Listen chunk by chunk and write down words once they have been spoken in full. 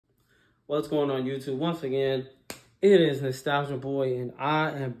What's going on, YouTube? Once again, it is Nostalgia Boy, and I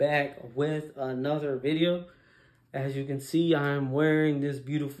am back with another video. As you can see, I am wearing this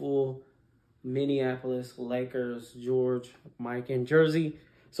beautiful Minneapolis Lakers George Mikan jersey.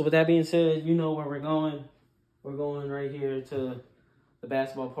 So with that being said, you know where we're going. We're going right here to the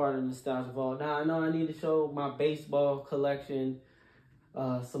basketball part of Nostalgia Vault. Now, I know I need to show my baseball collection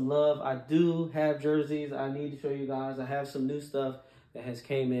some love. I do have jerseys I need to show you guys. I have some new stuff that has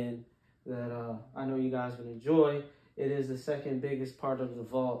came in that I know you guys would enjoy. It is the second biggest part of the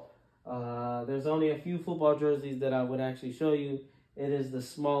vault. There's only a few football jerseys that I would actually show you. It is the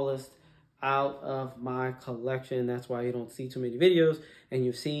smallest out of my collection. That's why you don't see too many videos and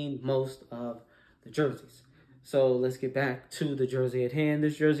you've seen most of the jerseys. So let's get back to the jersey at hand.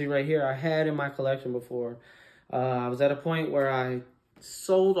 This jersey right here I had in my collection before. I was at a point where I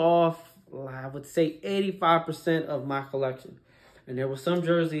sold off, I would say 85% of my collection. And there were some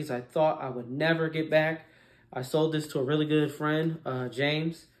jerseys I thought I would never get back. I sold this to a really good friend,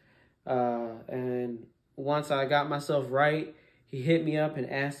 James. And once I got myself right, he hit me up and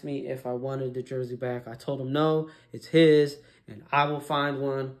asked me if I wanted the jersey back. I told him no, it's his, and I will find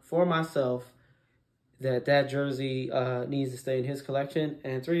one for myself. That jersey needs to stay in his collection.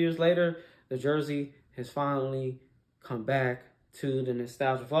 And 3 years later, the jersey has finally come back to the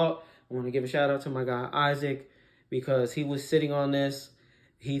Nostalgia Vault. I want to give a shout out to my guy Isaac, because he was sitting on this.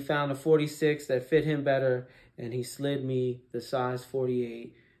 He found a 46 that fit him better, and he slid me the size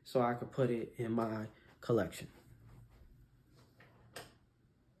 48 so I could put it in my collection.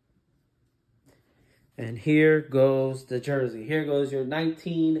 And here goes the jersey. Here goes your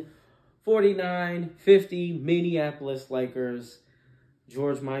 1949-50 Minneapolis Lakers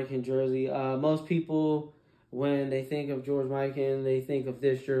George Mikan jersey. Most people, when they think of George Mikan, they think of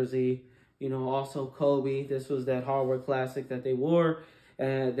this jersey. You know, also Kobe. This was that Hardwood Classic that they wore,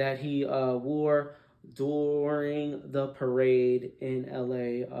 that he wore during the parade in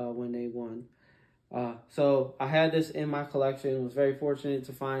LA when they won. So I had this in my collection. Was very fortunate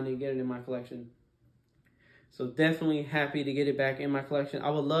to find and get it in my collection. So definitely happy to get it back in my collection. I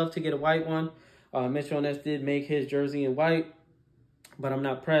would love to get a white one. Ness did make his jersey in white, but I'm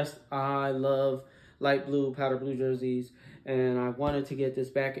not pressed. I love light blue, powder blue jerseys, and I wanted to get this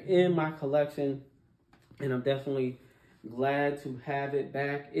back in my collection, and I'm definitely glad to have it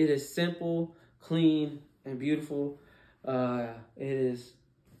back. It is simple, clean, and beautiful. It is,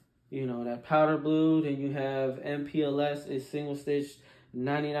 you know, that powder blue. Then you have MPLS is single stitch,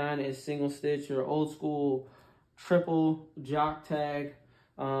 99 is single stitch, your old school triple jock tag.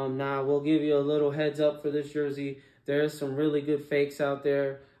 Now, we'll give you a little heads up for this jersey. There's some really good fakes out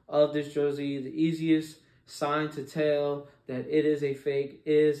there of this jersey. The easiest sign to tell that it is a fake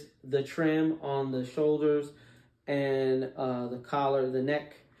is the trim on the shoulders and the collar, the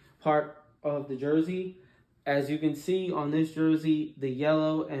neck part of the jersey. As you can see on this jersey, the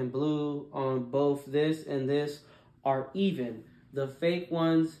yellow and blue on both this and this are even. The fake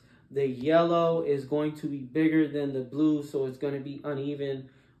ones, the yellow is going to be bigger than the blue, so it's going to be uneven.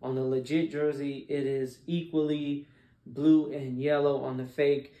 On the legit jersey, it is equally blue and yellow. On the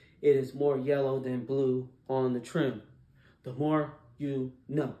fake, it is more yellow than blue on the trim. The more you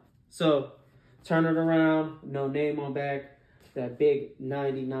know. So, turn it around, no name on back, that big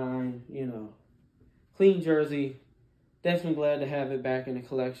 99, you know, clean jersey. Definitely glad to have it back in the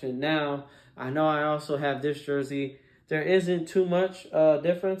collection. Now, I know I also have this jersey. There isn't too much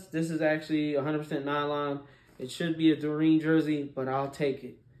difference. This is actually 100% nylon. It should be a Doreen jersey, but I'll take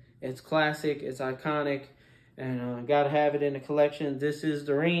it. It's classic, it's iconic, and gotta have it in the collection. This is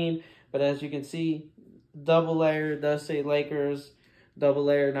Doreen, but as you can see, double layer, does say Lakers, double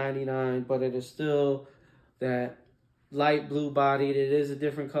layer 99, but it is still that light blue bodied. It is a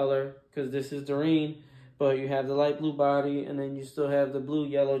different color because this is Doreen, but you have the light blue body, and then you still have the blue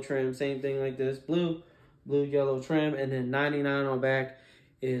yellow trim, same thing like this, blue yellow trim, and then 99 on back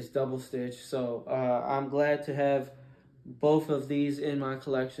is double stitch. So I'm glad to have both of these in my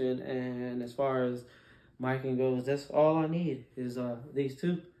collection, and as far as Mikan goes, that's all I need is these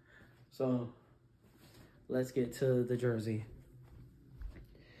two. So let's get to the jersey.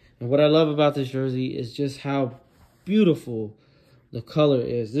 And what I love about this jersey is just how beautiful the color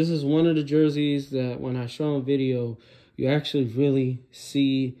is. This is one of the jerseys that when I show on video, you actually really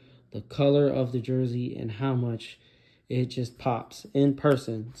see the color of the jersey and how much it just pops in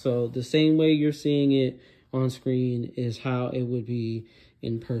person. So the same way you're seeing it on screen is how it would be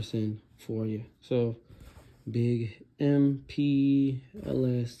in person for you. So big MPLS,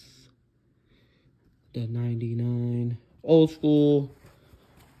 the 99, old school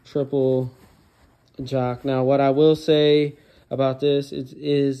triple jock. Now what I will say about this. It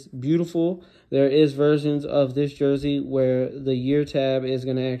is beautiful. There is versions of this jersey where the year tab is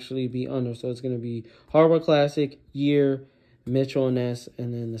going to actually be under. So it's going to be Hardware Classic, year, Mitchell and Ness,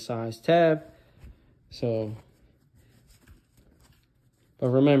 and then the size tab. So, but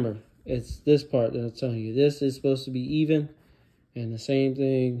remember, it's this part that I'm telling you. This is supposed to be even, and the same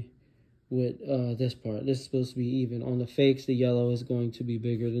thing with this part. This is supposed to be even. On the fakes, the yellow is going to be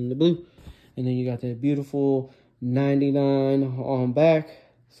bigger than the blue. And then you got that beautiful 99 on back.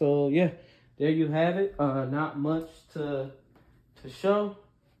 So, yeah, there you have it. Not much to show.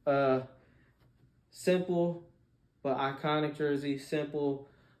 Simple but iconic jersey. Simple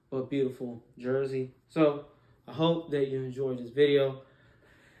but beautiful jersey. So, I hope that you enjoyed this video.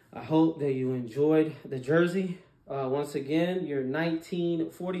 I hope that you enjoyed the jersey. Once again, your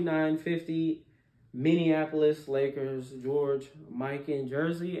 1949-50 Minneapolis Lakers George Mikan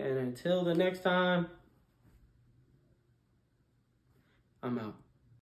jersey. And until the next time, I'm out.